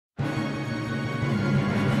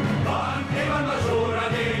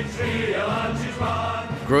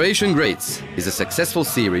Croatian Greats is a successful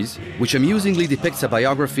series which amusingly depicts a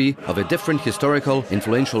biography of a different historical,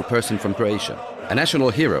 influential person from Croatia, a national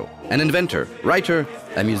hero, an inventor, writer,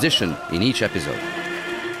 a musician in each episode.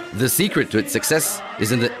 The secret to its success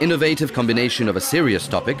is in the innovative combination of a serious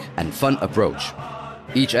topic and fun approach.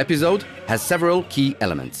 Each episode has several key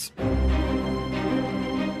elements.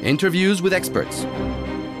 Interviews with experts.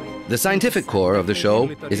 The scientific core of the show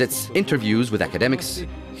is its interviews with academics,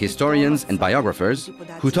 historians and biographers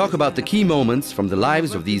who talk about the key moments from the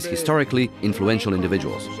lives of these historically influential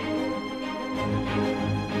individuals.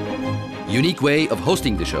 Unique way of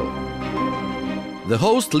hosting the show. The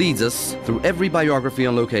host leads us through every biography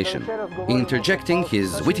on location, interjecting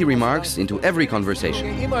his witty remarks into every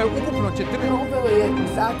conversation.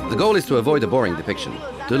 The goal is to avoid a boring depiction,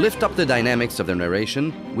 to lift up the dynamics of the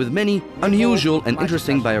narration with many unusual and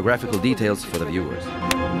interesting biographical details for the viewers.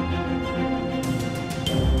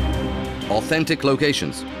 Authentic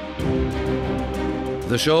locations.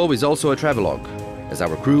 The show is also a travelogue, as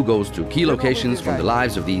our crew goes to key locations from the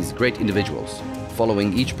lives of these great individuals,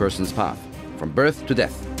 following each person's path, from birth to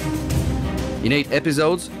death. In 8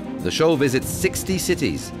 episodes, the show visits 60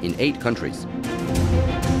 cities in 8 countries.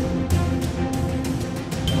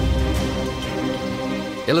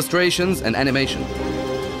 Illustrations and animation.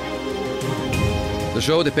 The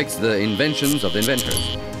show depicts the inventions of the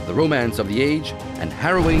inventors, the romance of the age, and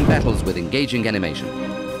harrowing battles with engaging animation.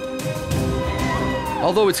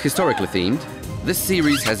 Although it's historically themed, this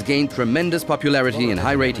series has gained tremendous popularity and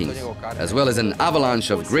high ratings, as well as an avalanche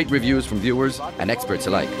of great reviews from viewers and experts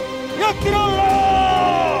alike.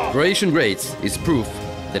 Croatian Greats is proof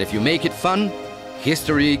that if you make it fun,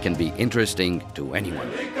 history can be interesting to anyone.